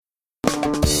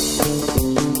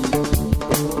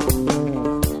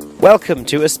Welcome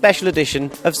to a special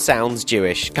edition of Sounds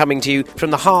Jewish, coming to you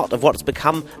from the heart of what's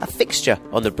become a fixture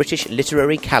on the British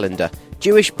literary calendar,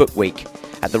 Jewish Book Week,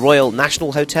 at the Royal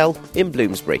National Hotel in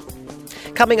Bloomsbury.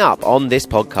 Coming up on this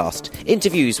podcast,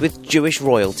 interviews with Jewish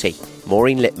royalty,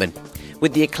 Maureen Lipman,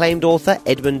 with the acclaimed author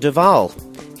Edmund de Waal,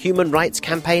 human rights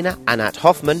campaigner Anat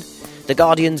Hoffman, The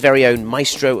Guardian's very own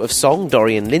maestro of song,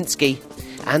 Dorian Lynskey,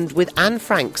 and with Anne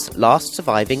Frank's last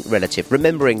surviving relative,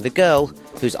 remembering the girl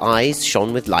whose eyes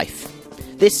shone with life.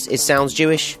 This is Sounds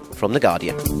Jewish from The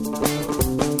Guardian.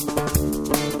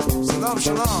 Shalom,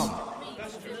 shalom.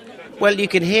 Well, you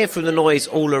can hear from the noise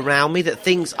all around me that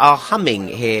things are humming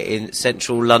here in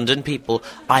central London. People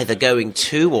either going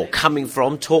to or coming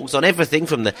from, talks on everything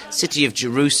from the city of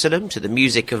Jerusalem to the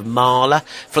music of Mahler,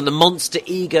 from the monster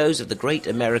egos of the great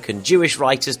American Jewish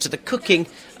writers to the cooking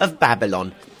of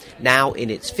Babylon. Now, in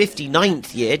its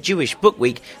 59th year, Jewish Book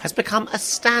Week has become a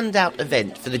standout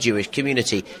event for the Jewish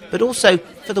community, but also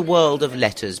for the world of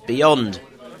letters beyond.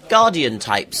 Guardian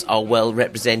types are well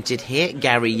represented here.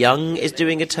 Gary Young is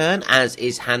doing a turn, as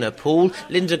is Hannah Poole,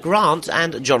 Linda Grant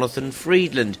and Jonathan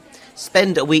Friedland.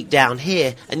 Spend a week down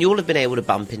here and you'll have been able to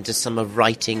bump into some of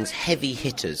writing's heavy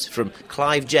hitters, from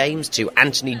Clive James to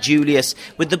Anthony Julius,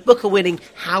 with the Booker-winning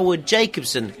Howard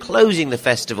Jacobson closing the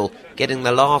festival, getting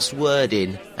the last word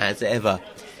in, as ever.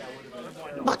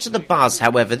 Much of the buzz,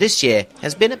 however, this year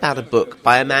has been about a book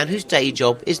by a man whose day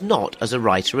job is not as a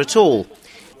writer at all.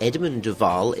 Edmund de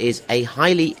Waal is a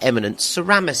highly eminent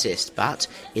ceramicist, but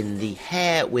in The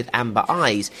Hare with Amber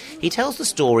Eyes, he tells the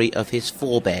story of his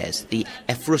forebears, the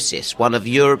Ephrussis, one of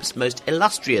Europe's most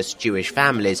illustrious Jewish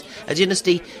families, a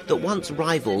dynasty that once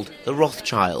rivalled the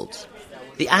Rothschilds.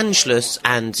 The Anschluss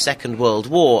and Second World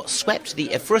War swept the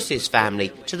Ephrussis family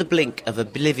to the blink of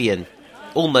oblivion.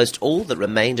 Almost all that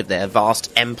remained of their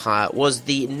vast empire was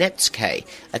the Netzke,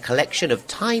 a collection of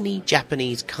tiny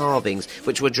Japanese carvings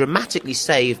which were dramatically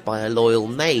saved by a loyal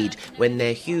maid when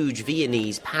their huge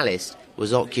Viennese palace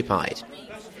was occupied.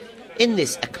 In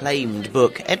this acclaimed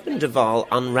book, Edmund de Waal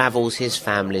unravels his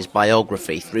family's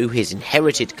biography through his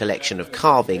inherited collection of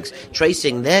carvings,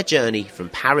 tracing their journey from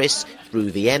Paris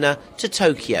through Vienna to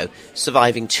Tokyo,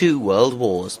 surviving 2 world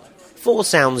wars. For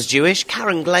Sounds Jewish,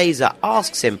 Karen Glazer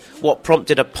asks him what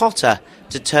prompted a potter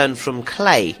to turn from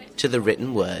clay to the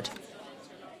written word.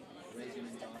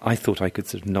 I thought I could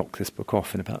sort of knock this book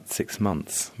off in about 6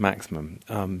 months maximum,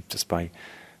 just by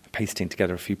pasting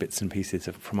together a few bits and pieces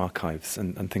from archives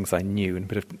and things I knew, and a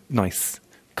bit of nice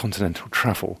continental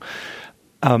travel.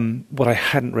 What I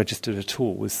hadn't registered at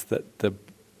all was that the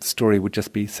story would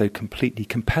just be so completely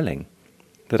compelling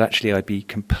that actually I'd be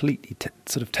completely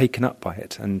sort of taken up by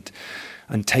it and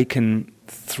taken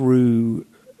through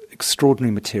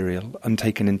extraordinary material and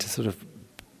taken into sort of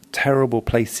terrible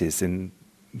places in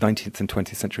 19th and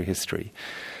 20th century history.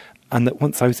 And that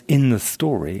once I was in the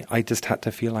story, I just had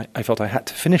to feel like I felt I had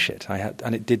to finish it.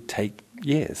 And it did take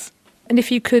years. And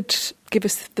if you could give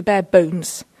us the bare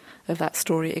bones of that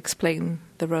story, explain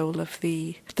the role of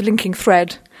the linking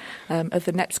thread of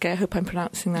the Netzke. I hope I'm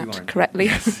pronouncing that correctly.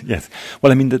 Yes.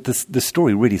 Well, I mean, the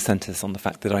story really centres on the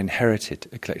fact that I inherited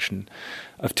a collection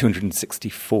of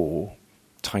 264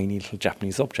 tiny little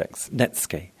Japanese objects,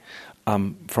 Netzke,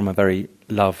 from a very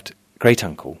loved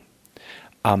great-uncle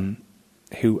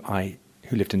who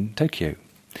lived in Tokyo.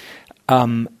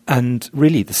 And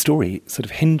really the story sort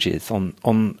of hinges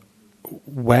on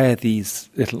where these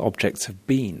little objects have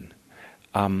been,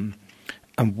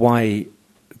 and why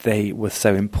they were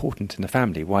so important in the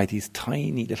family, why these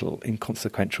tiny little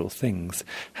inconsequential things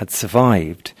had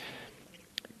survived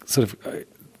sort of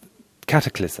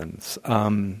cataclysms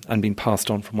and been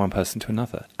passed on from one person to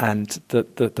another. And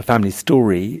the family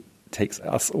story takes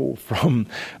us all from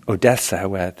Odessa,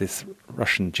 where this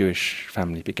Russian Jewish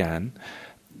family began,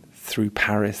 through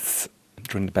Paris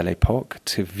during the Belle Epoque,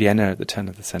 to Vienna at the turn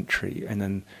of the century, and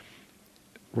then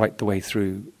right the way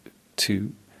through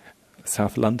to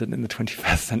South London in the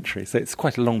 21st century. So it's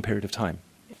quite a long period of time.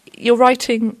 You're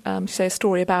writing, say, a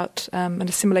story about an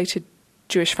assimilated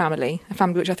Jewish family, a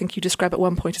family which I think you describe at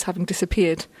one point as having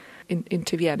disappeared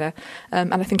into Vienna.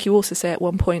 And I think you also say at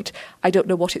one point, I don't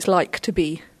know what it's like to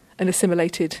be an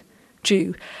assimilated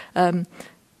Jew. And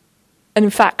in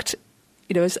fact,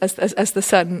 you know, as the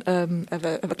son of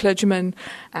a clergyman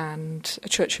and a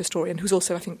church historian, who's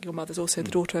also, I think your mother's also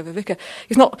the daughter of a vicar,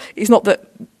 it's not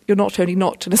that you're not only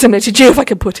not an assimilated Jew, if I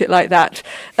can put it like that.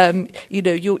 You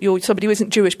know, you're somebody who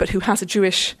isn't Jewish but who has a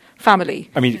Jewish family.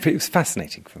 I mean, it was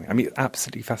fascinating for me. I mean,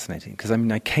 absolutely fascinating, because I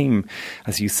mean, I came,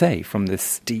 as you say, from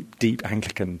this deep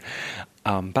Anglican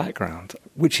background,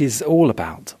 which is all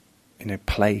about,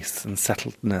 place and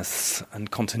settledness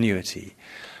and continuity.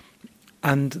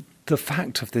 And the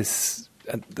fact of this,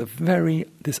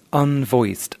 this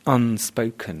unvoiced,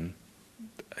 unspoken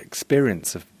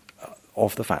experience of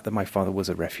the fact that my father was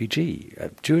a refugee, a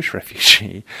Jewish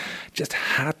refugee, just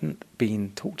hadn't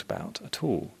been talked about at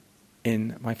all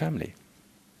in my family.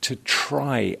 To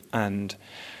try and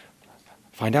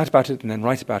find out about it and then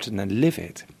write about it and then live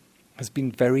it has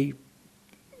been very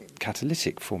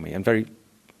catalytic for me and very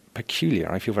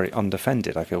peculiar. I feel very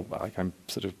undefended. I feel like I'm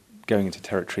sort of going into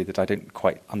territory that I don't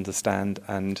quite understand,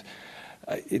 and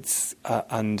it's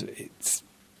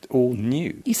all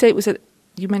new. You say it was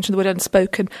you mentioned the word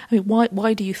unspoken. I mean,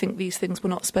 why do you think these things were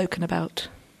not spoken about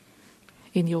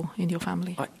in your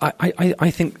family?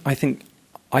 I think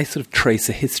I sort of trace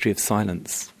a history of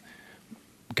silence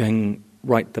going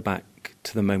right back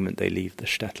to the moment they leave the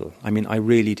shtetl. I mean, I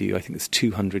really do. I think it's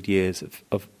 200 years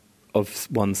of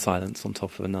one silence on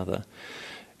top of another.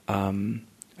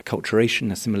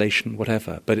 Acculturation, assimilation,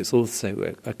 whatever. But it's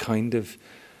also a kind of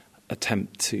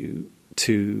attempt to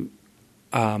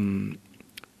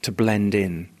blend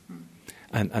in.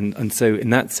 And so in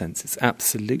that sense, it's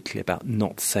absolutely about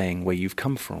not saying where you've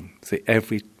come from. So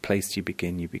every place you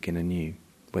begin anew.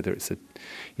 Whether it's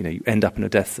you end up in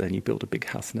Odessa and you build a big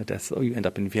house in Odessa, or you end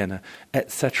up in Vienna,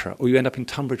 etc., or you end up in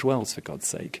Tunbridge Wells, for God's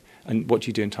sake. And what do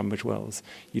you do in Tunbridge Wells?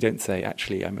 You don't say,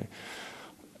 actually, I'm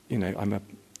a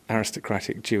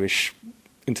aristocratic Jewish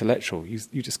intellectual.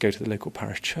 You just go to the local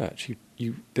parish church.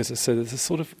 There's a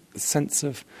sort of sense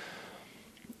of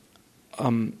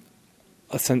in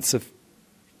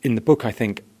the book, I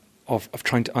think, of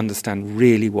trying to understand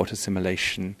really what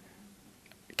assimilation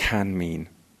can mean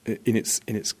in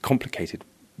its complicated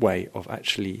way of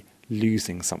actually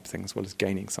losing something as well as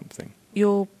gaining something.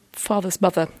 Your father's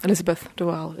mother, Elizabeth de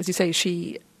Waal, as you say,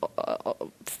 she,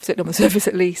 sitting on the surface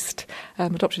at least,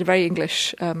 adopted a very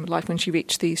English life when she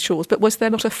reached these shores. But was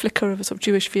there not a flicker of a sort of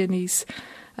Jewish Viennese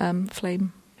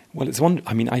flame? Well, it's one.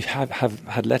 I mean, I have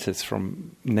had letters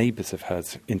from neighbours of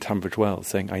hers in Tunbridge Wells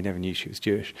saying, I never knew she was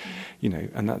Jewish,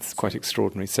 and that's quite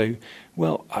extraordinary. So,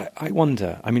 well, I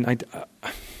wonder. I mean,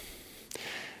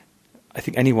 I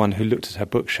think anyone who looked at her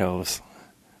bookshelves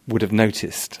would have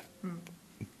noticed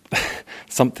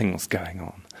something was going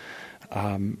on,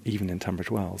 even in Tunbridge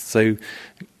Wells. So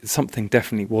something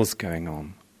definitely was going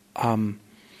on.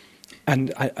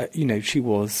 And she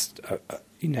was, a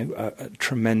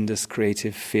tremendous,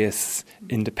 creative, fierce,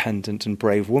 independent and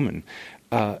brave woman.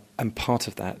 And part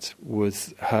of that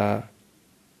was her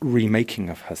remaking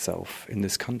of herself in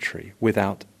this country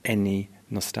without any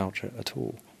nostalgia at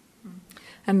all.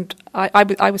 And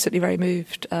I was certainly very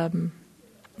moved. You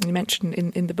mentioned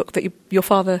in the book that your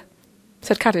father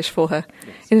said Kaddish for her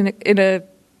in a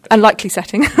unlikely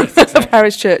setting of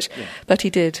parish church, but he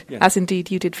did, as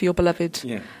indeed you did for your beloved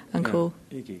uncle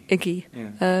Iggy.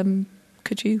 Yeah.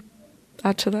 Could you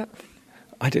add to that?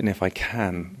 I don't know if I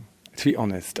can, to be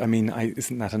honest. I mean,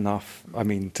 isn't that enough? I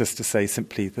mean, just to say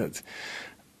simply that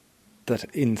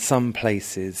in some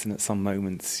places and at some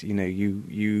moments,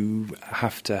 you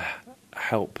have to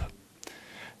help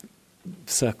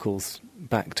circles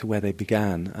back to where they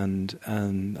began, and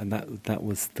that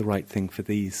was the right thing for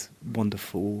these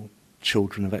wonderful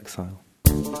children of exile.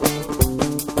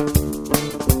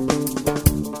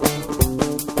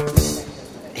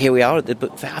 Here we are at the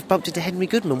book fair. I've bumped into Henry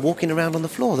Goodman walking around on the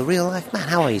floor, the real life man.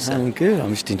 How are you, sir? I'm good.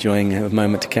 I'm just enjoying a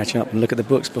moment to catch up and look at the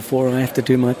books before I have to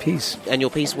do my piece. And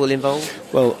your piece will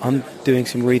involve? Well, I'm doing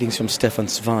some readings from Stefan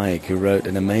Zweig, who wrote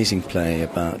an amazing play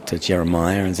about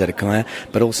Jeremiah and Zedekiah,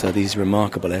 but also these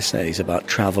remarkable essays about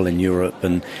travel in Europe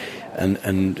and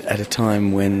at a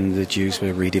time when the Jews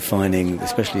were redefining,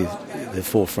 especially the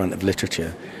forefront of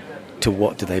literature, to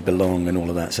what do they belong and all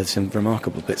of that. So some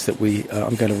remarkable bits that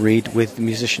I'm going to read with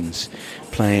musicians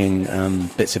playing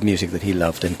bits of music that he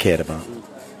loved and cared about.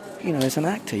 As an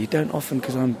actor, you don't often,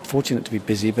 because I'm fortunate to be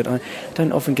busy, but I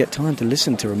don't often get time to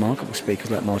listen to remarkable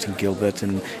speakers like Martin Gilbert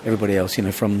and everybody else,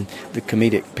 from the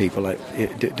comedic people like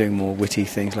doing more witty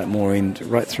things like Maureen,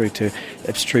 right through to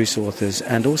abstruse authors.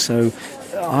 And also,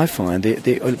 I find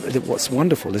what's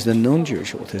wonderful is the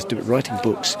non-Jewish authors writing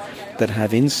books that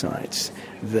have insights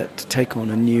that take on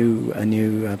a new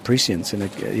prescience and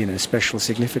a special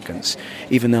significance.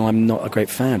 Even though I'm not a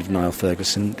great fan of Niall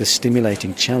Ferguson, the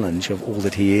stimulating challenge of all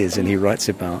that he is and he writes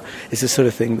about is the sort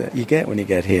of thing that you get when you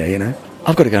get here.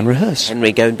 I've got to go and rehearse.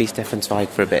 Henry, go and be Stefan Zweig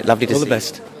for a bit. Lovely to see you. All the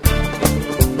best.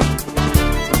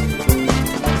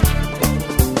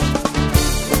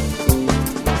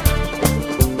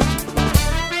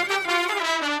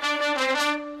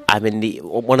 I'm in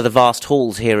one of the vast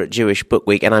halls here at Jewish Book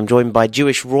Week, and I'm joined by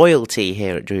Jewish royalty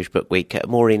here at Jewish Book Week.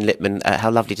 Maureen Lipman, how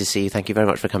lovely to see you. Thank you very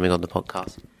much for coming on the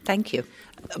podcast. Thank you.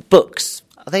 Books,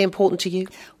 are they important to you?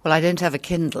 Well, I don't have a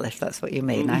Kindle, if that's what you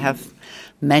mean. I have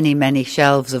many, many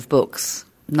shelves of books,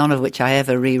 none of which I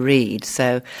ever reread,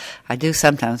 so I do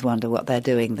sometimes wonder what they're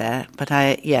doing there. But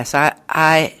I've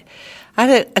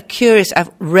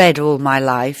read all my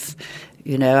life.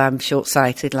 You know, I'm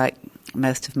short-sighted like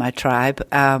most of my tribe,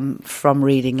 from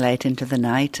reading late into the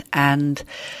night. And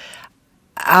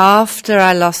after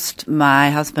I lost my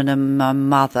husband and my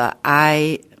mother,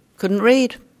 I couldn't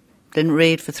read. Didn't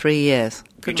read for 3 years.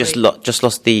 You just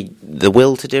lost the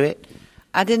will to do it?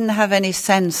 I didn't have any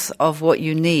sense of what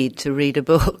you need to read a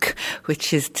book,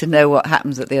 which is to know what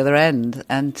happens at the other end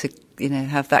and to,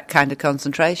 have that kind of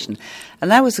concentration. And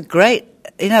that was it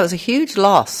was a huge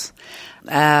loss.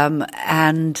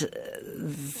 And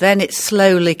then it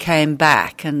slowly came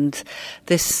back, and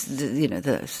the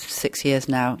 6 years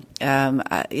now,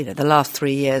 the last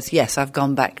 3 years, yes, I've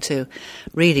gone back to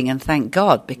reading, and thank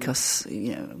God, because,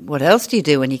 what else do you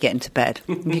do when you get into bed?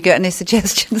 Have you got any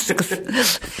suggestions?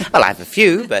 Well, I have a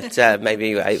few, but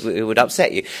maybe it would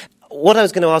upset you. What I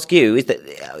was going to ask you is that,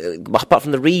 apart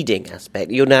from the reading aspect,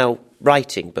 you're now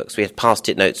writing books. We had Past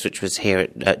It Notes, which was here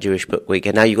at Jewish Book Week,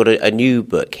 and now you've got a new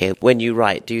book here. When you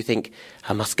write, do you think,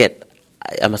 I must get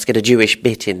a Jewish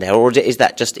bit in there, or is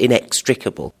that just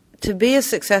inextricable? To be a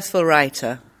successful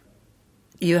writer,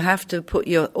 you have to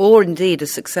or indeed a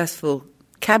successful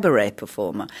cabaret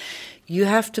performer, you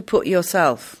have to put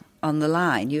yourself on the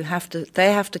line.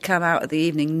 They have to come out of the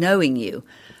evening knowing you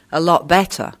a lot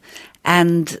better.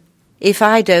 And if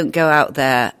I don't go out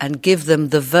there and give them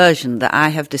the version that I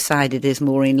have decided is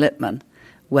Maureen Lipman,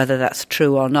 whether that's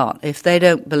true or not, if they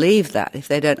don't believe that, if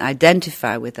they don't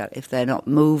identify with that, if they're not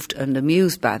moved and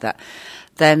amused by that,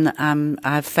 then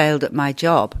I've failed at my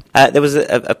job. There was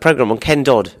a programme on Ken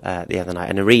Dodd the other night,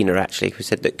 an arena actually, who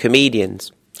said that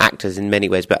comedians, actors in many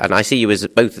ways, and I see you as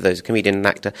both of those, a comedian and an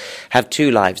actor, have two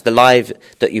lives. The life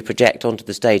that you project onto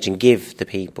the stage and give the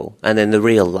people, and then the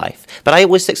real life. But I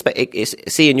always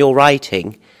see in your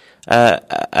writing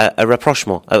a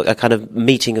rapprochement, a kind of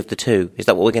meeting of the two. Is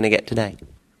that what we're going to get today?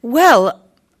 Well,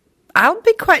 I'll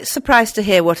be quite surprised to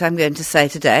hear what I'm going to say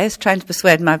today. I was trying to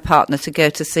persuade my partner to go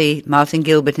to see Martin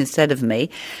Gilbert instead of me,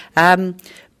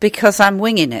 because I'm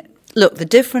winging it. Look, the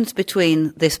difference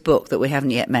between this book that we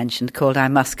haven't yet mentioned, called I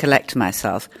Must Collect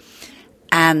Myself,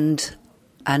 and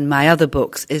my other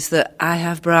books, is that I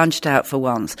have branched out for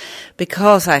once.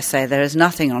 Because I say there is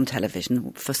nothing on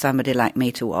television for somebody like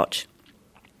me to watch,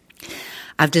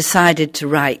 I've decided to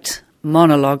write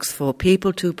monologues for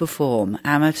people to perform,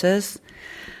 amateurs,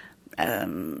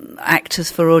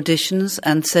 actors for auditions.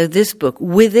 And so this book,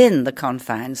 within the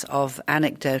confines of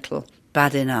anecdotal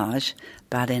badinage,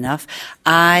 bad enough,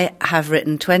 I have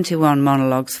written 21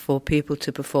 monologues for people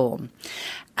to perform.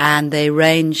 And they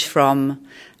range from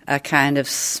a kind of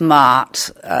smart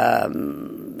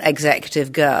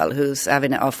executive girl who's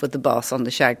having it off with the boss on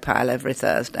the shag pile every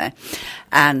Thursday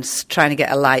and trying to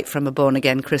get a light from a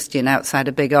born-again Christian outside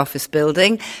a big office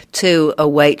building, to a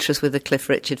waitress with a Cliff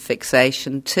Richard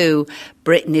fixation, to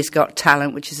Britain's Got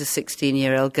Talent, which is a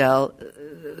 16-year-old girl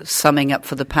summing up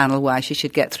for the panel why she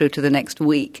should get through to the next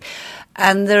week.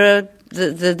 And there are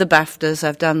the BAFTAs.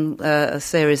 I've done a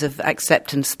series of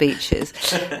acceptance speeches.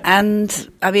 And,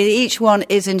 I mean, each one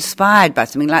is inspired by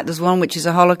something. Like there's one which is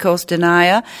a Holocaust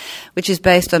denier, which is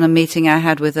based on a meeting I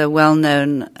had with a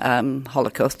well-known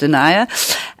Holocaust denier,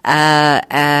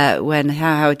 when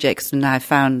Howard Jacobson and I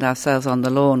found ourselves on the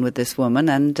lawn with this woman.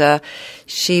 And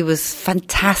she was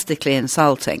fantastically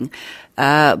insulting,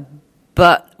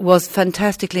 but was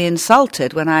fantastically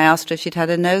insulted when I asked her if she'd had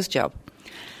a nose job.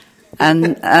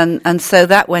 And so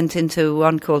that went into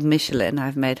one called Michelin.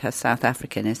 I've made her South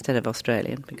African instead of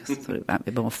Australian because I thought it might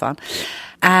be more fun.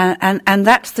 And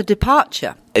that's the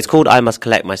departure. It's called I Must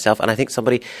Collect Myself, and I think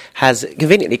somebody has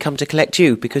conveniently come to collect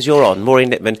you because you're on.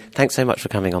 Maureen Lipman, thanks so much for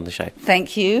coming on the show.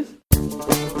 Thank you.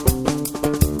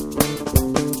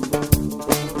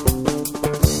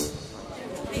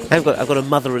 I've got a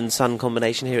mother and son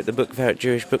combination here at the Book Fair at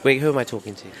Jewish Book Week. Who am I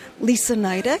talking to? Lisa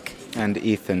Nidek. And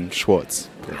Ethan Schwartz.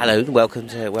 Hello, welcome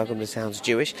to Sounds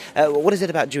Jewish. What is it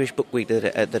about Jewish Book Week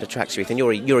that attracts you, Ethan?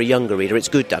 You're a younger reader. It's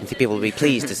good. I think people will be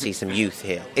pleased to see some youth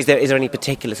here. Is there any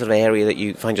particular sort of area that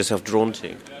you find yourself drawn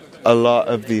to? A lot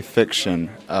of the fiction,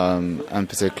 and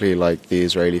particularly like the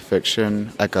Israeli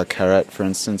fiction. Edgar Keret, for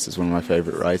instance, is one of my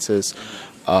favourite writers.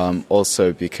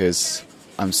 Also because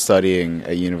I'm studying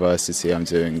at university, I'm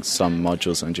doing some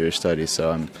modules on Jewish studies,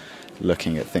 so I'm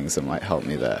looking at things that might help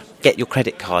me there. Get your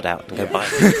credit card out and go buy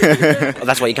it. Well,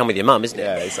 that's why you come with your mum, isn't it?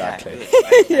 Yeah, exactly.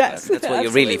 Yes, that's what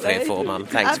you're really here for, Mum.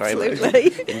 Thanks very much.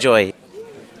 Absolutely. Enjoy.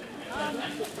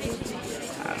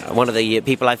 One of the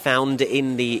people I found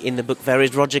in the book fair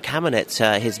is Roger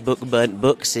Camenet. His book Burnt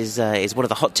Books is one of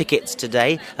the hot tickets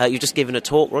today. You've just given a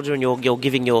talk, Roger, and you're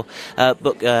giving your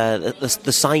book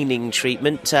the signing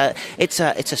treatment. It's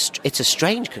a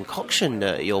strange concoction.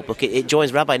 Your book. It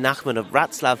joins Rabbi Nachman of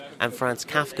Bratslav and Franz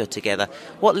Kafka together.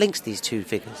 What links these two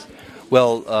figures?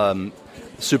 Well,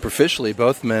 superficially,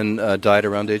 both men died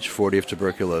around age 40 of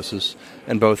tuberculosis,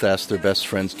 and both asked their best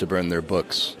friends to burn their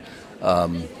books.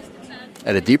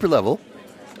 At a deeper level,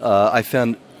 I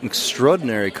found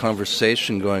extraordinary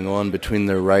conversation going on between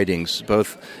their writings,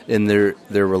 both in their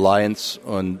reliance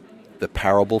on the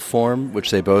parable form, which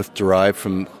they both derive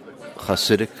from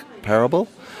Hasidic parable,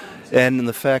 and in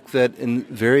the fact that in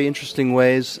very interesting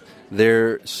ways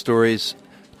their stories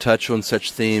touch on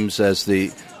such themes as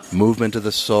the movement of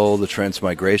the soul, the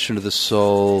transmigration of the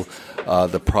soul,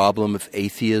 the problem of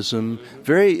atheism,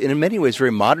 in many ways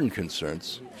very modern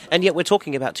concerns. And yet we're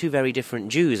talking about two very different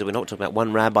Jews. We're not talking about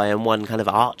one rabbi and one kind of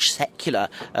arch-secular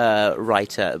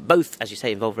writer. Both, as you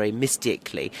say, involved very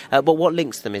mystically. But what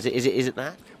links them? Is it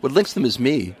that? What links them is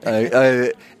me.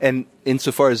 And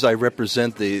insofar as I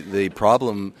represent the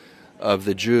problem of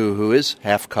the Jew who is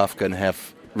half Kafka and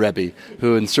half Rebbe,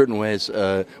 who in certain ways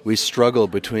we struggle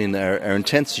between our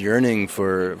intense yearning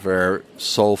for our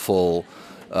soulful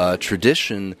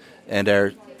tradition and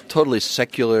our totally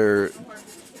secular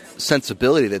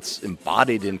sensibility that's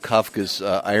embodied in Kafka's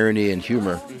irony and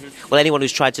humor. Mm-hmm. Well, anyone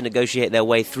who's tried to negotiate their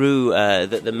way through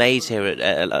the maze here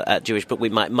at Jewish Book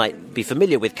Week might be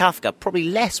familiar with Kafka, probably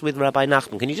less with Rabbi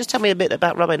Nachman. Can you just tell me a bit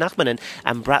about Rabbi Nachman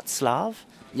and Bratslav?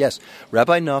 Yes.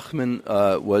 Rabbi Nachman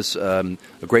was a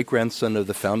great-grandson of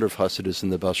the founder of Hasidus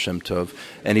and the Baal Shem Tov,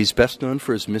 and he's best known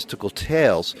for his mystical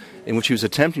tales in which he was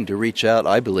attempting to reach out,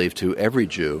 I believe, to every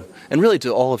Jew, and really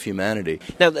to all of humanity.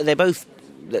 Now, they both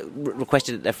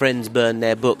requested that their friends burn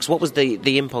their books. What was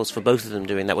the impulse for both of them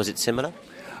doing that? Was it similar?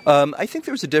 I think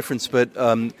there was a difference, but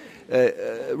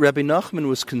Rabbi Nachman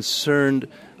was concerned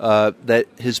that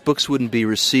his books wouldn't be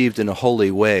received in a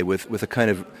holy way, with a kind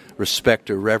of respect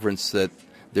or reverence that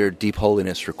their deep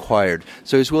holiness required.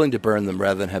 So he was willing to burn them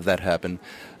rather than have that happen.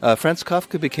 Franz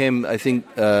Kafka became, I think,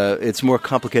 it's a more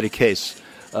complicated case.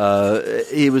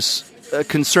 He was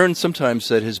concerned sometimes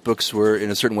that his books were in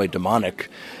a certain way demonic,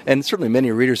 and certainly many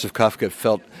readers of Kafka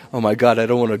felt, oh my God, I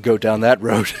don't want to go down that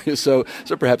road. so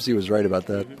perhaps he was right about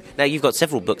that. Now you've got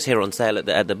several books here on sale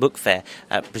at the book fair.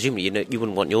 Presumably you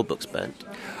wouldn't want your books burnt.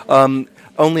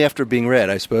 Only after being read,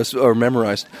 I suppose, or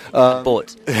memorized.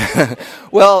 Bought.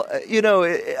 Well,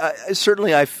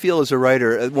 certainly I feel as a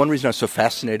writer, one reason I was so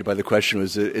fascinated by the question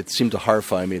was it seemed to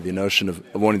horrify me, the notion of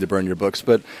wanting to burn your books.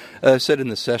 But I said in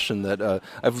the session that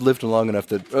I've lived long enough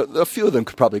that a few of them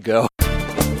could probably go.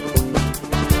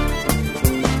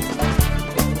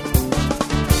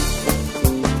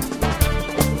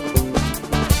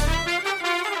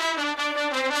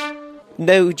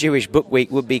 No Jewish Book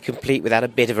Week would be complete without a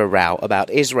bit of a row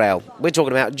about Israel. We're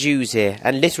talking about Jews here,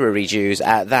 and literary Jews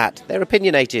at that. They're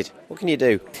opinionated. What can you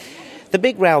do? The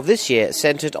big row this year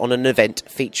centred on an event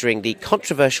featuring the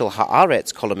controversial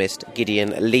Haaretz columnist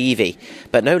Gideon Levy.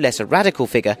 But no less a radical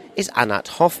figure is Anat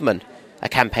Hoffman, a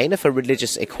campaigner for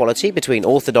religious equality between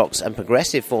Orthodox and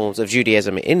progressive forms of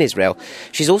Judaism in Israel.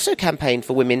 She's also campaigned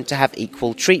for women to have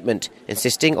equal treatment,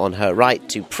 insisting on her right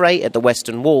to pray at the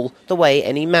Western Wall the way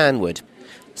any man would.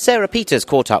 Sarah Peters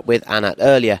caught up with Anat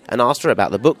earlier and asked her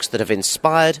about the books that have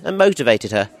inspired and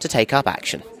motivated her to take up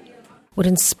action. What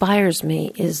inspires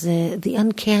me is the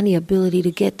uncanny ability to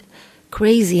get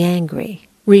crazy angry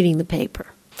reading the paper.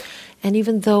 And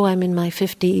even though I'm in my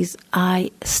 50s,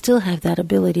 I still have that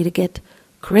ability to get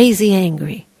crazy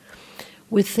angry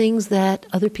with things that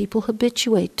other people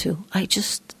habituate to. I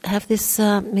just have this,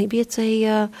 maybe it's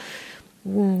a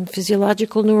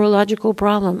physiological, neurological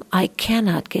problem. I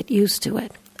cannot get used to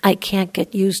it. I can't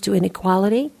get used to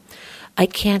inequality. I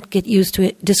can't get used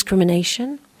to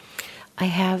discrimination. I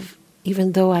have,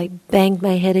 even though I banged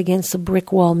my head against a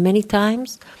brick wall many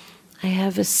times, I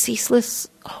have a ceaseless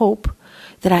hope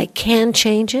that I can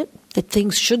change it, that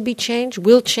things should be changed,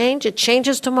 will change, it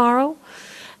changes tomorrow,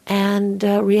 and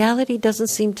reality doesn't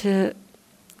seem to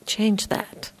change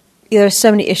that. There are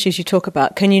so many issues you talk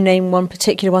about. Can you name one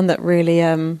particular one that really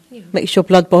makes your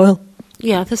blood boil?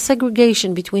 Yeah, the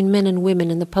segregation between men and women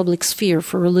in the public sphere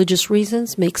for religious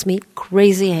reasons makes me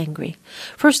crazy angry.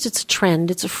 First, it's a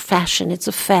trend, it's a fashion, it's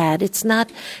a fad.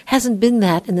 Hasn't been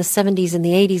that in the 70s and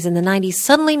the 80s and the 90s.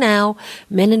 Suddenly now,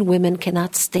 men and women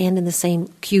cannot stand in the same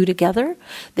queue together.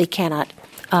 They cannot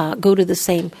go to the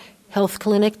same health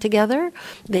clinic together.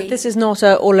 This is not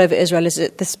all over Israel, is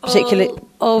it? This particular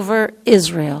all over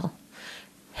Israel.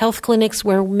 Health clinics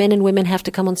where men and women have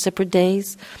to come on separate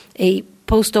days. A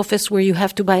post office where you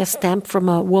have to buy a stamp from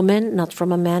a woman, not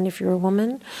from a man if you're a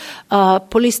woman.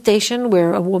 Police station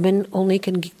where a woman only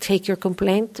can take your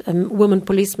complaint. A woman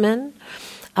policeman,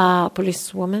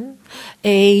 policewoman.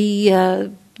 The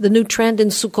new trend in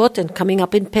Sukkot and coming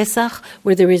up in Pesach,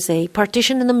 where there is a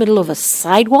partition in the middle of a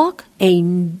sidewalk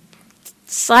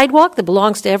that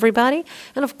belongs to everybody,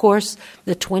 and of course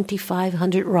the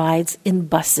 2,500 rides in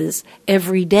buses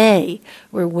every day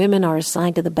where women are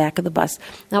assigned to the back of the bus.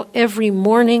 Now every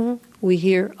morning we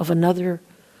hear of another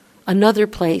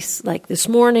place. Like this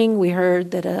morning we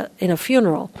heard that in a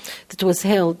funeral that was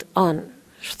held on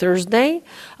Thursday,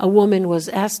 a woman was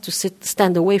asked to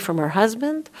stand away from her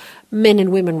husband. Men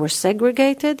and women were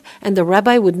segregated, and the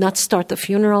rabbi would not start the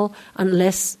funeral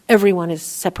unless everyone is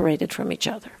separated from each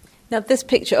other. Now, this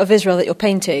picture of Israel that you're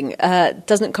painting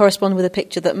doesn't correspond with a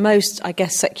picture that most, I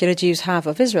guess, secular Jews have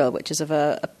of Israel, which is of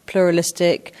a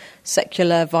pluralistic,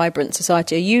 secular, vibrant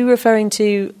society. Are you referring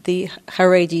to the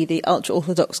Haredi, the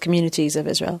ultra-Orthodox communities of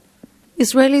Israel?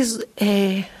 Israelis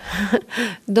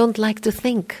don't like to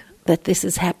think that this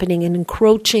is happening, an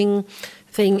encroaching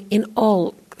thing in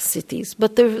all cities.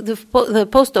 But the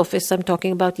post office I'm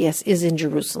talking about, yes, is in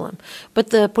Jerusalem. But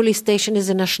the police station is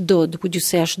in Ashdod. Would you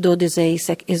say Ashdod is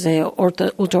a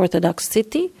ultra-Orthodox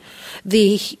city?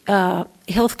 The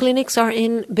health clinics are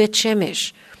in Bet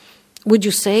Shemesh. Would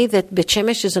you say that Bet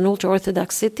Shemesh is an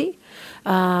ultra-Orthodox city?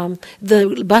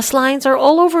 The bus lines are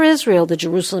all over Israel. The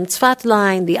Jerusalem Tzfat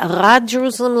line, the Arad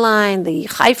Jerusalem line, the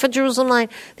Haifa Jerusalem line.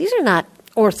 These are not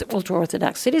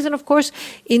ultra-Orthodox cities, and of course,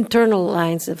 internal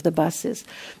lines of the buses.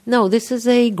 No, this is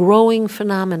a growing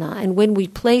phenomena. And when we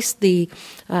placed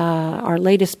our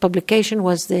latest publication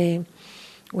was a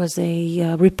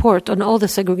report on all the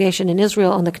segregation in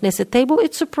Israel on the Knesset table.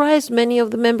 It surprised many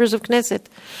of the members of Knesset.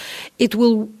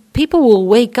 People will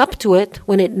wake up to it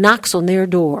when it knocks on their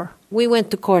door. We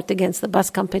went to court against the bus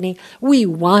company. We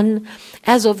won.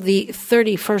 As of the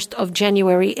 31st of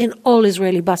January, in all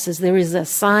Israeli buses, there is a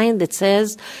sign that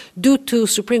says, due to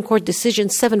Supreme Court decision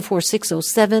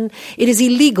 74607, it is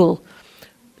illegal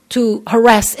to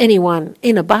harass anyone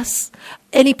in a bus.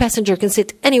 Any passenger can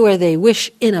sit anywhere they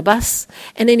wish in a bus,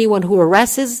 and anyone who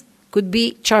harasses could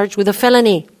be charged with a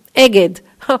felony. Eged.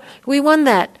 We won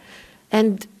that.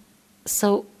 And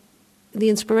so the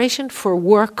inspiration for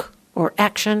work or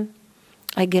action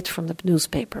I get from the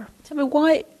newspaper. Tell me,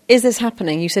 why is this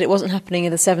happening? You said it wasn't happening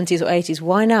in the 70s or 80s.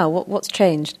 Why now? What's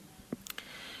changed?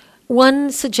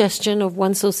 One suggestion of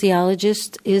one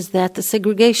sociologist is that the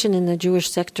segregation in the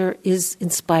Jewish sector is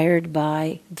inspired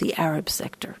by the Arab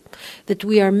sector, that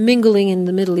we are mingling in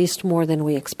the Middle East more than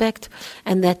we expect,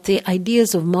 and that the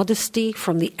ideas of modesty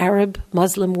from the Arab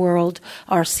Muslim world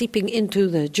are seeping into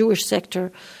the Jewish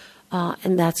sector.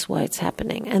 And that's why it's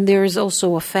happening. And there is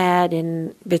also a fad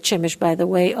in Bet Shemesh, by the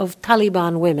way, of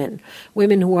Taliban women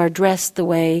who are dressed the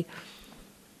way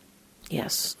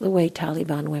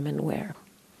Taliban women wear.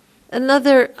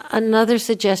 Another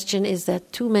suggestion is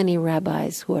that too many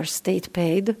rabbis who are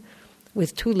state-paid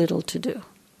with too little to do.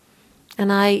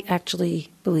 And I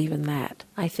actually believe in that.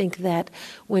 I think that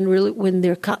when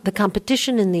the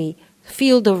competition in the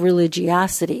field of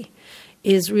religiosity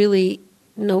is really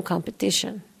no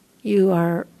competition.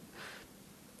 You're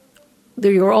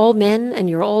all men and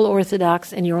you're all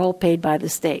Orthodox and you're all paid by the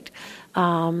state.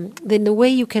 Then the way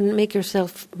you can make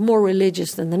yourself more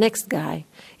religious than the next guy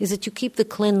is that you keep the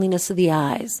cleanliness of the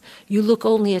eyes. You look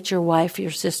only at your wife, your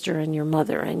sister, and your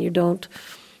mother, and you don't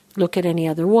look at any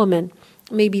other woman.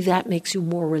 Maybe that makes you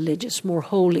more religious, more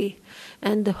holy.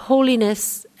 And the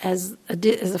holiness as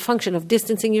a function of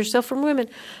distancing yourself from women,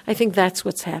 I think that's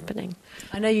what's happening.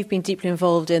 I know you've been deeply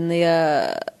involved in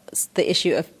the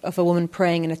issue of a woman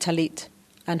praying in a talit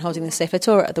and holding the Sefer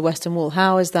Torah at the Western Wall.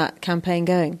 How is that campaign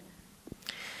going?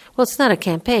 Well, it's not a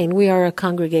campaign. We are a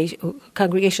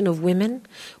congregation of women.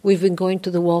 We've been going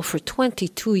to the wall for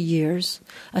 22 years,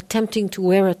 attempting to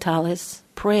wear a talis,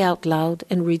 pray out loud,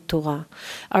 and read Torah.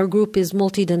 Our group is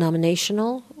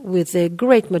multi-denominational, with a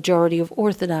great majority of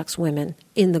Orthodox women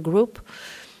in the group.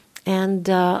 And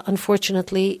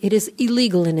unfortunately, it is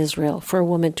illegal in Israel for a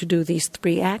woman to do these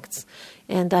 3 acts.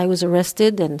 and I was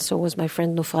arrested, and so was my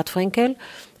friend Nufrat Frenkel,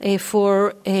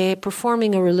 for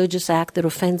performing a religious act that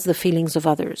offends the feelings of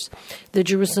others. The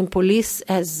Jerusalem police,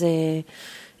 in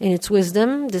its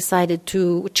wisdom, decided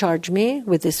to charge me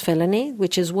with this felony,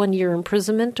 which is 1 year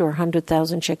imprisonment or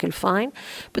 100,000 shekel fine.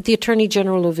 But the Attorney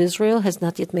General of Israel has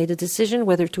not yet made a decision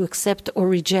whether to accept or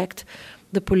reject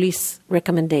the police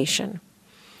recommendation.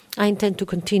 I intend to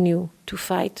continue to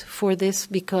fight for this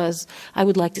because I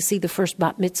would like to see the first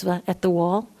bat mitzvah at the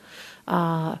wall.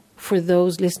 For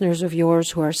those listeners of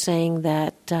yours who are saying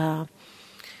that I'm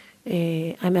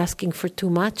asking for too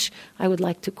much, I would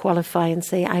like to qualify and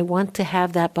say I want to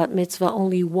have that bat mitzvah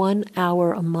only 1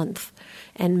 hour a month.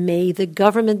 And may the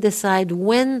government decide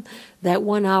when that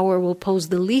 1 hour will pose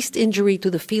the least injury to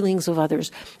the feelings of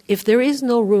others. If there is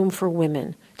no room for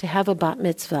women to have a bat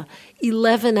mitzvah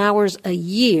 11 hours a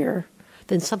year,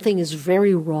 then something is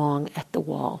very wrong at the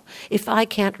wall. If I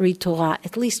can't read Torah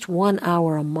at least 1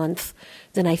 hour a month,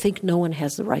 then I think no one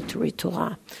has the right to read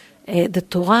Torah. The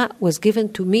Torah was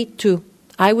given to me too.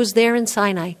 I was there in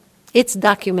Sinai. It's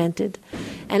documented.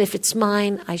 And if it's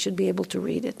mine, I should be able to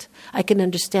read it. I can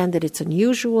understand that it's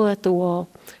unusual at the wall,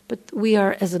 but we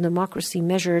are, as a democracy,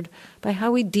 measured by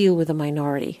how we deal with a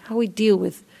minority, how we deal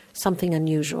with something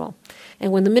unusual.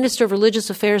 And when the Minister of Religious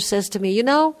Affairs says to me,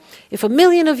 if 1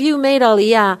 million of you made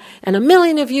Aliyah and 1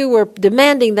 million of you were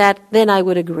demanding that, then I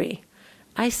would agree.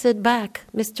 I said back,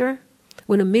 Mister,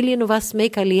 when 1 million of us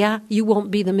make Aliyah, you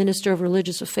won't be the Minister of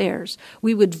Religious Affairs.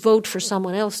 We would vote for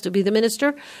someone else to be the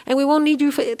minister, and we won't need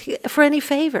you for any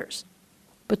favors.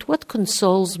 But what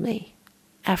consoles me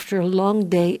after a long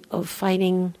day of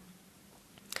fighting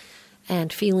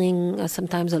and feeling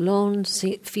sometimes alone,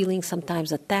 feeling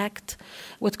sometimes attacked,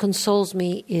 what consoles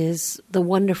me is the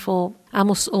wonderful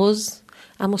Amos Oz.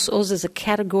 Amos Oz is a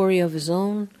category of his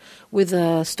own, with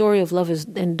a story of love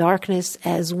and darkness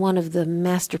as one of the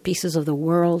masterpieces of the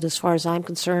world. As far as I'm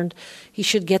concerned, he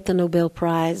should get the Nobel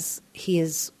Prize. He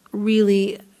is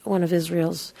really one of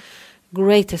Israel's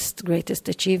greatest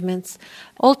achievements.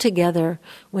 Altogether,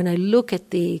 when I look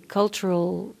at the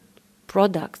cultural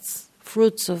products,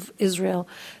 fruits of Israel,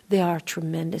 they are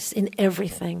tremendous in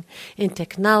everything, in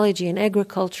technology, in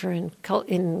agriculture, in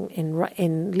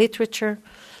literature.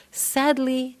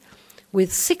 Sadly,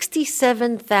 with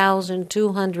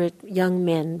 67,200 young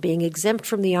men being exempt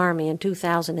from the army in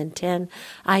 2010,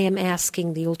 I am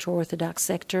asking the ultra-Orthodox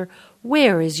sector,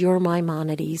 where is your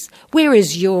Maimonides? Where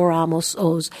is your Amos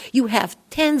Oz? You have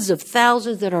tens of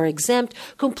thousands that are exempt,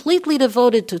 completely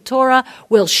devoted to Torah.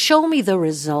 Well, show me the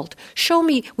result. Show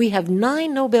me, we have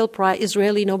 9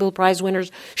 Israeli Nobel Prize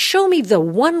winners. Show me the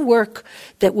one work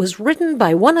that was written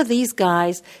by one of these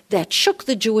guys that shook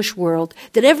the Jewish world,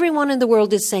 that everyone in the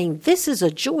world is saying, this is a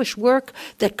Jewish work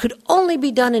that could only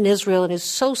be done in Israel and is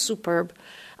so superb.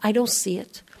 I don't see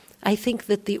it. I think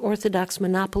that the Orthodox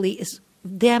monopoly is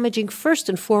damaging first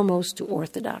and foremost to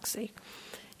orthodoxy.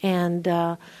 And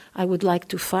I would like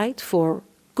to fight for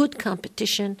good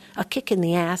competition, a kick in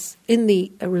the ass in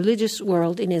the religious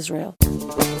world in Israel.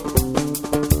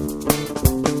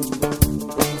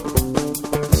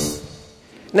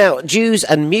 Now, Jews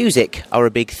and music are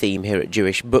a big theme here at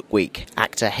Jewish Book Week.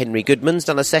 Actor Henry Goodman's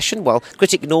done a session, while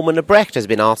critic Norman Lebrecht has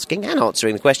been asking and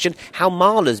answering the question how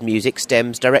Mahler's music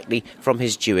stems directly from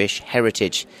his Jewish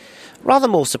heritage. Rather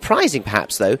more surprising,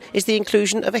 perhaps, though, is the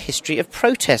inclusion of a history of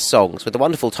protest songs with the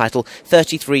wonderful title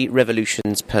 33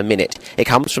 Revolutions per Minute. It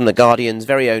comes from The Guardian's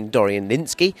very own Dorian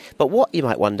Lynskey, but what, you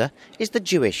might wonder, is the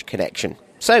Jewish connection?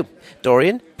 So,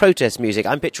 Dorian, protest music.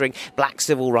 I'm picturing black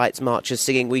civil rights marchers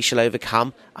singing We Shall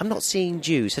Overcome. I'm not seeing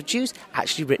Jews. Have Jews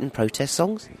actually written protest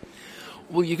songs?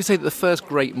 Well, you could say that the first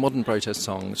great modern protest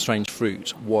song, Strange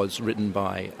Fruit, was written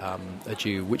by a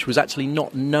Jew, which was actually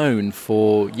not known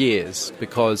for years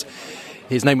because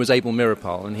his name was Abel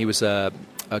Mirapol and he was a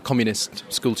communist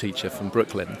schoolteacher from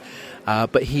Brooklyn.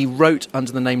 But he wrote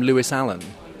under the name Lewis Allen,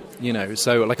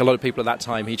 so like a lot of people at that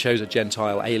time, he chose a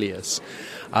Gentile alias.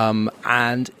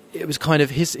 And it was kind of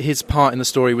his part in the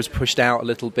story was pushed out a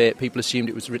little bit. People assumed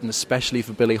it was written especially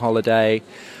for Billie Holiday.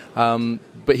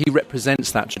 But he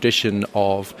represents that tradition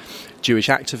of Jewish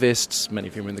activists, many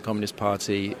of whom were in the Communist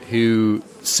Party, who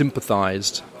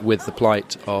sympathized with the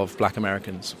plight of black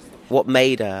Americans. What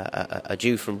made a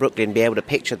Jew from Brooklyn be able to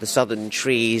picture the southern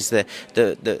trees, the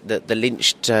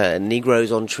lynched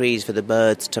Negroes on trees for the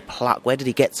birds to pluck? Where did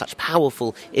he get such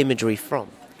powerful imagery from?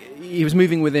 He was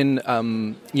moving within,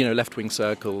 left-wing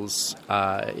circles.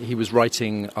 He was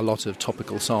writing a lot of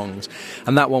topical songs.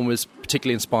 And that one was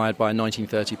particularly inspired by a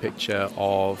 1930 picture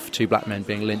of 2 black men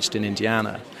being lynched in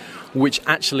Indiana, which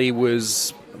actually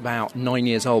was about 9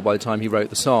 years old by the time he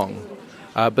wrote the song.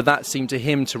 But that seemed to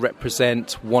him to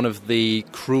represent one of the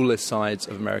cruelest sides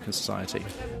of American society.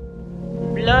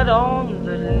 Blood on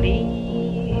the leaves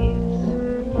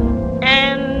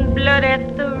and blood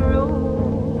at the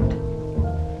root,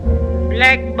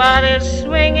 black bodies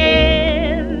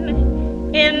swinging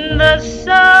in the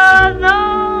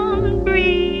southern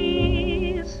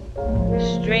breeze,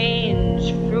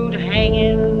 strange fruit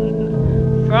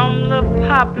hanging from the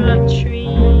poplar trees.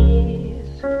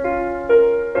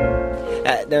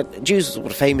 Now, Jews sort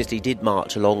of famously did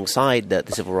march alongside the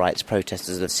civil rights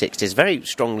protesters of the 60s, very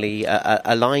strongly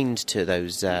aligned to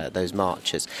those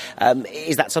marches.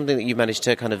 Is that something that you managed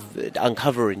to kind of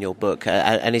uncover in your book,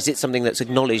 and is it something that's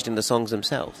acknowledged in the songs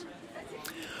themselves?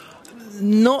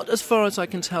 Not as far as I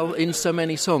can tell in so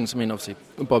many songs. I mean, obviously,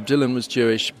 Bob Dylan was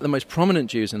Jewish. The most prominent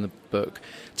Jews in the book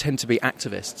tend to be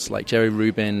activists, like Jerry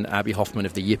Rubin, Abby Hoffman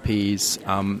of the Yippies,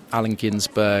 Allen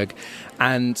Ginsberg,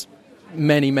 and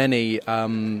many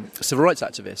civil rights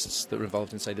activists that were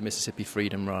involved in, say, the Mississippi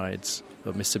Freedom Rides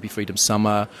or Mississippi Freedom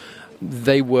Summer.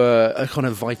 They were a kind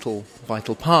of vital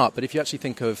part. But if you actually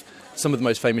think of some of the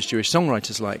most famous Jewish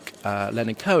songwriters like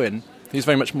Leonard Cohen, who's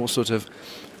very much more sort of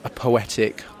a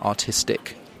poetic,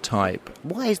 artistic type.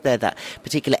 Why is there that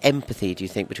particular empathy, do you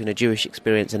think, between a Jewish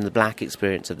experience and the black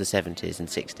experience of the 70s and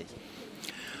 60s?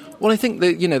 Well, I think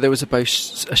that, there was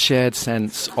both a shared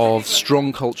sense of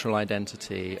strong cultural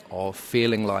identity, of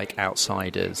feeling like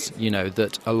outsiders,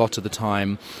 that a lot of the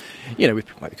time, with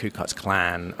people like the Ku Klux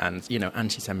Klan and,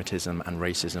 anti-Semitism and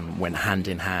racism went hand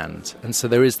in hand. And so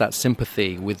there is that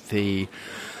sympathy with the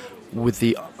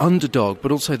underdog,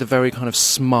 but also the very kind of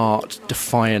smart,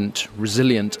 defiant,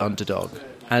 resilient underdog.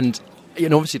 And,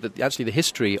 obviously, the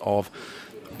history of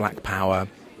black power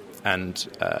and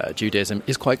Judaism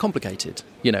is quite complicated.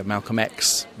 Malcolm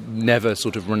X never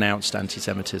sort of renounced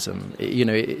anti-Semitism.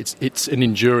 It's an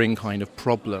enduring kind of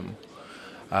problem.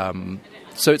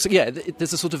 So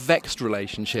there's a sort of vexed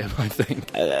relationship, I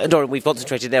think. Dorian, we've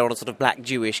concentrated there on a sort of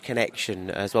black-Jewish connection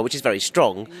as well, which is very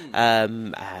strong.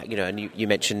 And you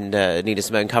mentioned Nina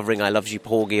Simone covering "I Loves You,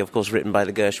 Porgy," of course, written by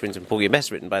the Gershwins, and Porgy and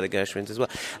Bess written by the Gershwins as well.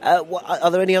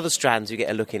 Are there any other strands you get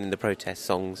a look in the protest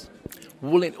songs?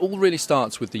 Well, it all really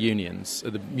starts with the unions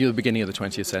at the beginning of the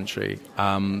 20th century.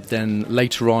 Then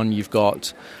later on, you've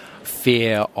got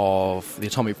fear of the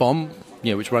atomic bomb,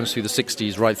 which runs through the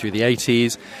 60s right through the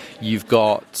 80s. You've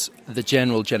got the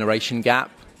general generation gap.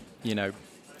 A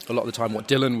lot of the time what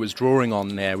Dylan was drawing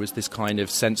on there was this kind of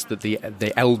sense that the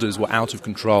elders were out of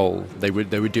control. They were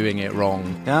doing it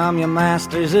wrong. Come, you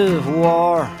masters of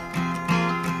war,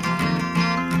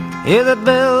 you that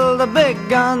build the big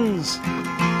guns,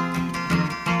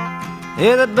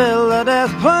 you that build the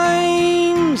death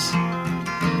planes,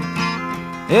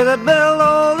 you that build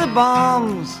all the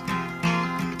bombs,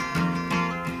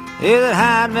 you that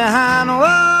hide behind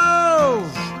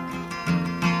walls,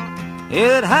 you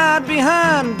that hide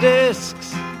behind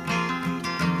discs.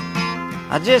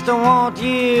 I just don't want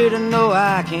you to know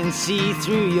I can see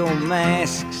through your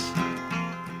masks.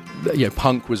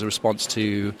 Punk was a response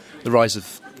to the rise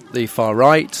of the far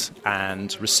right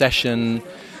and recession.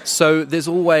 So there's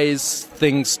always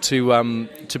things to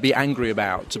be angry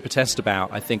about, to protest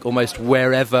about, I think, almost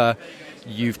wherever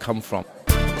you've come from.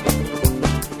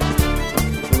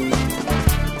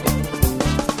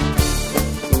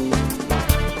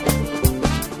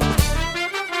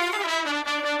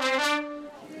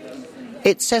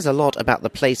 It says a lot about the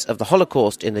place of the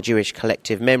Holocaust in the Jewish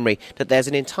collective memory that there's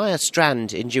an entire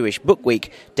strand in Jewish Book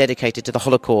Week dedicated to the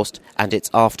Holocaust and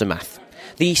its aftermath.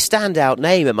 The standout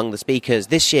name among the speakers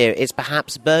this year is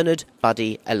perhaps Bernard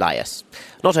Buddy Elias.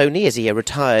 Not only is he a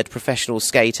retired professional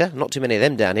skater, not too many of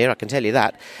them down here, I can tell you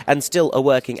that, and still a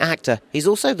working actor, he's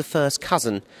also the first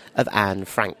cousin of Anne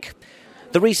Frank.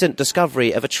 The recent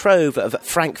discovery of a trove of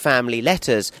Frank family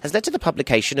letters has led to the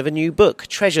publication of a new book,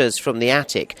 Treasures from the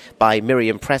Attic, by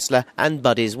Miriam Pressler and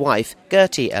Buddy's wife,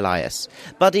 Gertie Elias.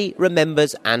 Buddy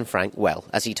remembers Anne Frank well,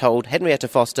 as he told Henrietta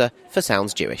Foster for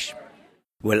Sounds Jewish.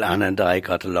 Well, Anne and I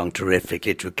got along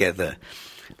terrifically together.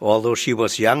 Although she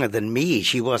was younger than me,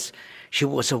 she was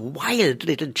a wild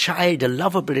little child, a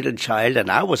lovable little child, and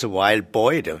I was a wild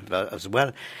boy as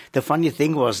well. The funny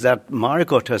thing was that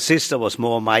Margot, her sister, was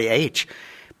more my age.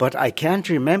 But I can't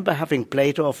remember having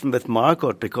played often with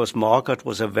Margot because Margot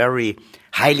was a very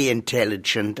highly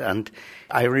intelligent, and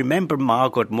I remember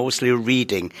Margot mostly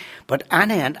reading. But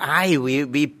Anna and I,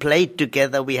 we played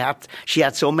together. She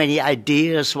had so many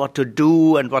ideas what to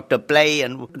do and what to play,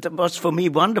 and it was for me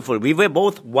wonderful. We were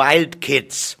both wild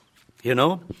kids.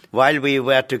 While we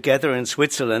were together in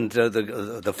Switzerland,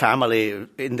 the family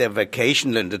in their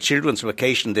vacation, in the children's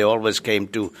vacation, they always came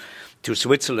to to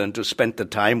Switzerland to spend the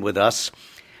time with us,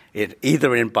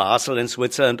 either in Basel in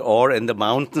Switzerland or in the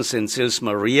mountains in Sils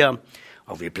Maria.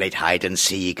 We played hide and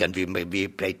seek, and we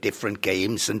played different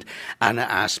games. And Anna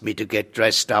asked me to get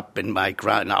dressed up in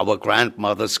our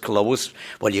grandmother's clothes.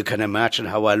 Well, you can imagine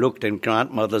how I looked in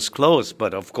grandmother's clothes.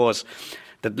 But of course,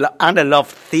 Anna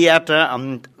loved theatre,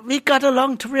 and we got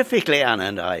along terrifically, Anna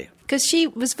and I. Because she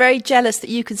was very jealous that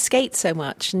you could skate so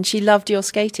much, and she loved your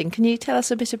skating. Can you tell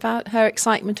us a bit about her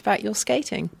excitement about your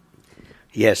skating?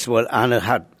 Yes, well,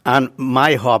 and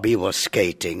my hobby was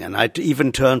skating, and I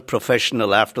even turned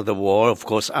professional after the war. Of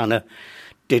course, Anna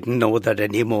didn't know that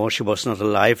anymore. She was not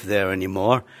alive there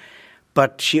anymore.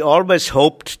 But she always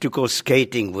hoped to go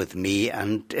skating with me,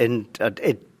 and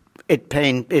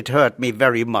it hurt me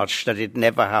very much that it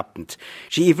never happened.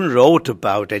 She even wrote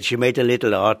about it. She made a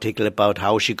little article about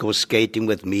how she goes skating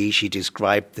with me. She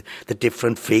described the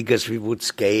different figures we would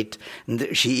skate.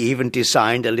 And she even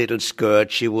designed a little skirt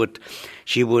she would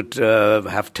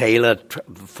have tailored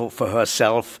for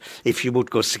herself if she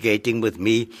would go skating with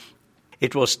me.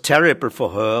 It was terrible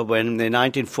for her when in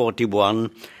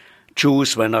 1941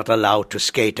 Jews were not allowed to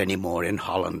skate anymore in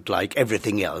Holland, like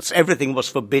everything else. Everything was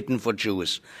forbidden for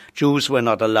Jews. Jews were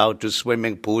not allowed to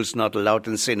swimming pools, not allowed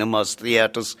in cinemas,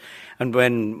 theaters. And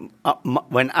when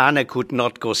Anna could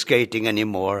not go skating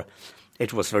anymore,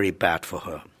 it was very bad for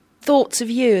her. Thoughts of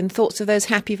you and thoughts of those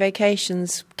happy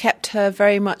vacations kept her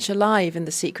very much alive in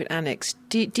the secret annex.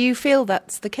 Do you feel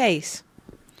that's the case?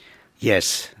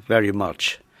 Yes, very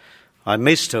much. I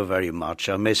missed her very much.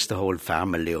 I missed the whole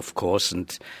family, of course,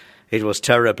 and it was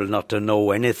terrible not to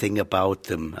know anything about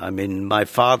them. I mean, my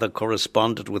father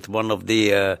corresponded with one of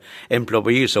the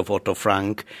employees of Otto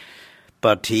Frank,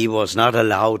 but he was not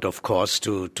allowed, of course,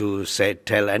 to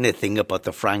tell anything about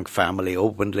the Frank family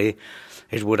openly.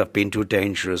 It would have been too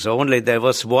dangerous. Only there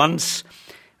was once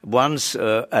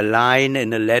a line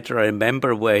in a letter, I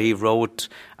remember, where he wrote,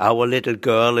 "Our little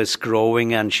girl is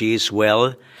growing and she is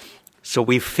well." So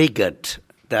we figured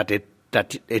that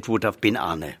it would have been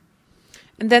Anne.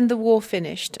 And then the war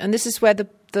finished. And this is where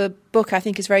the book, I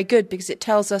think, is very good, because it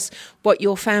tells us what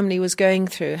your family was going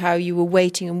through, how you were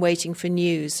waiting and waiting for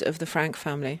news of the Frank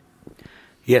family.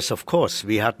 Yes, of course.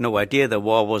 We had no idea the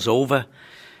war was over,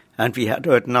 and we had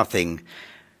heard nothing.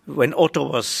 When Otto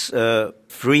was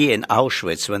free in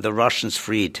Auschwitz, when the Russians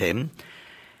freed him,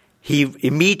 he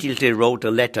immediately wrote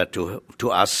a letter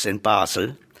to us in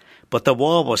Basel, but the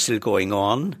war was still going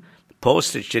on.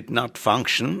 Postage did not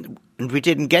function, and we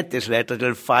didn't get this letter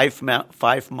till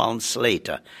 5 months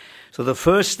later. So the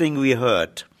first thing we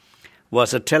heard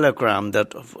was a telegram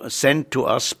that was sent to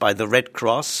us by the Red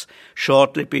Cross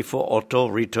shortly before Otto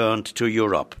returned to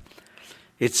Europe.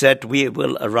 It said, "We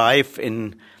will arrive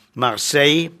in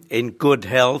Marseille in good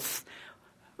health,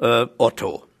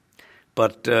 Otto."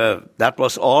 But that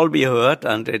was all we heard,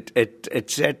 and it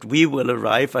said, "We will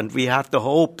arrive," and we had the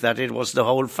hope that it was the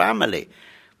whole family.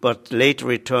 But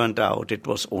later it turned out it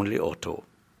was only Otto.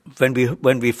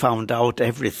 When we found out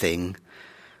everything,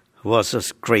 was a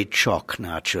great shock,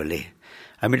 naturally.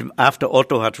 I mean, after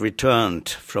Otto had returned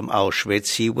from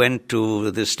Auschwitz, he went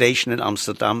to the station in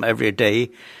Amsterdam every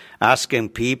day, asking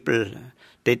people,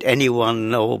 "Did anyone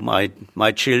know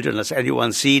my children? Has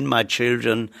anyone seen my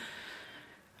children?"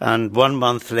 And 1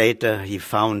 month later, he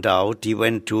found out. He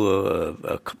went to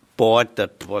a board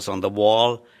that was on the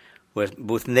wall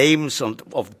with names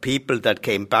of people that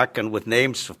came back and with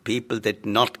names of people that did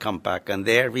not come back. And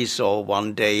there we saw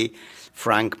one day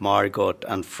Frank Margot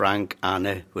and Frank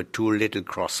Anne with 2 little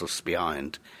crosses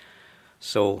behind.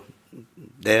 So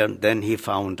then he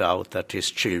found out that his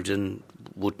children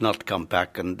would not come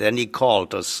back. And then he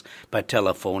called us by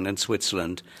telephone in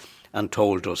Switzerland and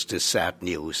told us this sad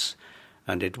news.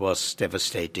 And it was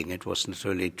devastating. It was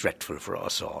really dreadful for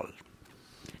us all.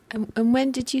 And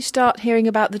when did you start hearing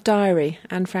about the diary,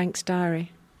 Anne Frank's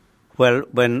diary? Well,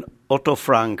 when Otto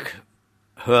Frank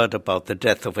heard about the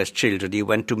death of his children, he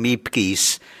went to Miep,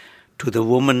 to the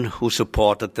woman who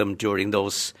supported them during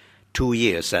those 2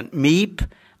 years. And Miep,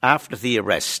 after the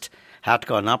arrest, had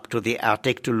gone up to the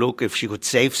attic to look if she could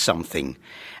save something.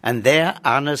 And there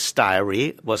Anna's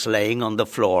diary was laying on the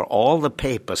floor, all the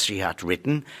papers she had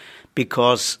written,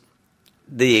 because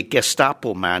the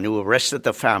Gestapo man who arrested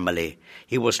the family,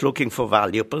 he was looking for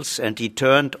valuables, and he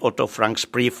turned Otto Frank's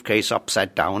briefcase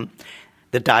upside down.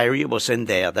 The diary was in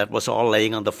there. That was all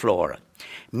laying on the floor.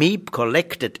 Miep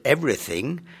collected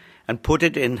everything and put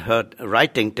it in her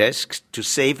writing desk to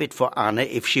save it for Anne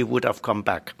if she would have come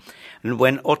back. And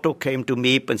when Otto came to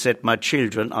Miep and said, "My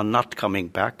children are not coming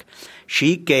back,"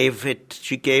 she gave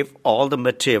all the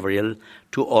material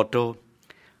to Otto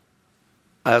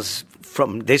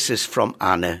this is from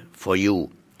Anne for you.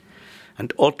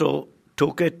 And Otto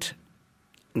took it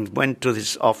and went to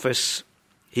his office.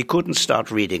 He couldn't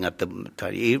start reading at the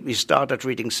time. He started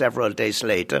reading several days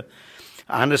later.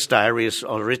 Anne's diary is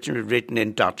originally written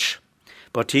in Dutch,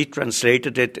 but he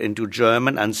translated it into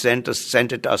German and sent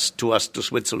it to us to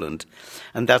Switzerland.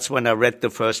 And that's when I read the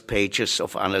first pages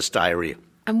of Anne's diary.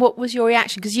 And what was your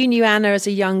reaction? Because you knew Anna as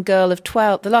a young girl of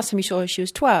 12. The last time you saw her, she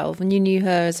was 12, and you knew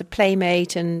her as a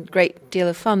playmate and great deal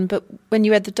of fun. But when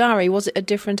you read the diary, was it a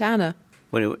different Anna?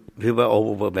 When we were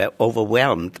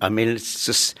overwhelmed. I mean, it's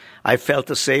just, I felt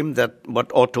the same that what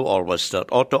Otto always thought.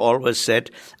 Otto always said,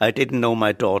 I didn't know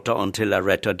my daughter until I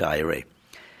read her diary.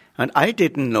 And I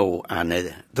didn't know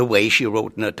Anna, the way she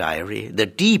wrote in her diary, the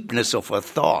deepness of her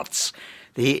thoughts,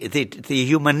 the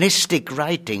humanistic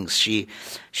writings. She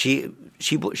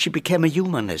became a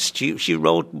humanist. She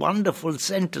wrote wonderful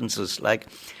sentences like,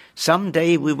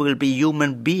 someday we will be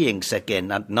human beings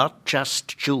again and not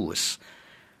just Jews.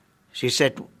 She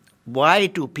said, why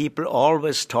do people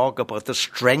always talk about the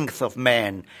strength of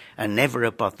men and never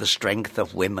about the strength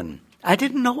of women? I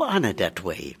didn't know Anna that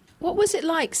way. What was it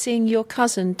like seeing your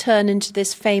cousin turn into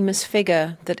this famous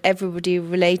figure that everybody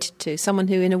related to, someone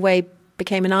who in a way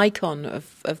became an icon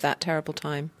of that terrible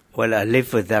time? Well, I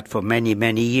lived with that for many,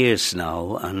 many years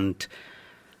now, and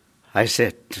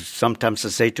sometimes I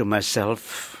say to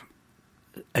myself,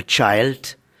 a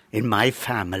child in my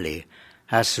family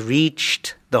has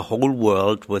reached the whole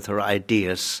world with her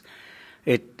ideas.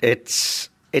 It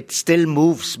still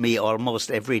moves me almost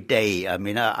every day. I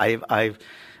mean, I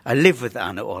live with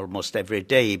Anna almost every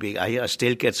day. I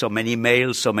still get so many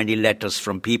mails, so many letters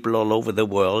from people all over the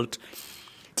world.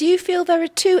 Do you feel there are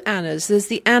two Annas? There's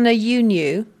the Anna you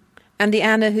knew and the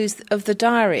Anna who's of the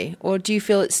diary, or do you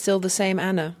feel it's still the same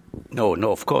Anna? No,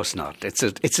 of course not.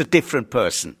 It's a different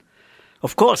person.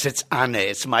 Of course, it's Anna.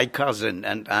 It's my cousin,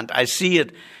 and I see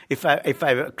it. If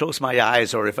I close my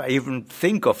eyes, or if I even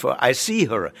think of her, I see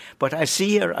her. But I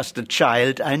see her as the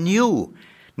child I knew,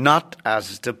 not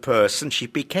as the person she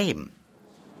became.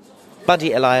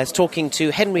 Buddy Elias talking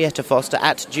to Henrietta Foster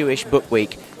at Jewish Book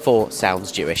Week for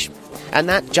Sounds Jewish. And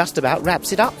that just about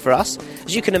wraps it up for us.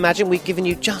 As you can imagine, we've given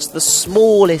you just the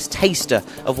smallest taster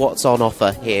of what's on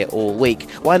offer here all week.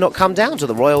 Why not come down to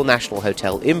the Royal National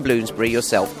Hotel in Bloomsbury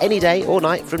yourself any day or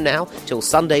night from now till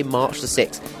Sunday, March the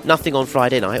 6th. Nothing on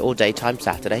Friday night or daytime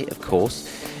Saturday, of course.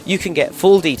 You can get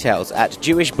full details at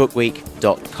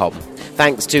jewishbookweek.com.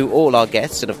 Thanks to all our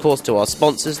guests and, of course, to our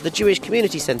sponsors, the Jewish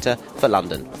Community Centre for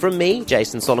London. From me,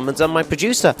 Jason Solomons, and my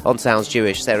producer on Sounds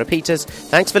Jewish, Sarah Peters,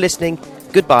 thanks for listening,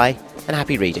 goodbye, and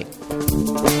happy reading.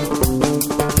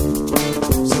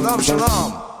 Shalom,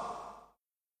 shalom.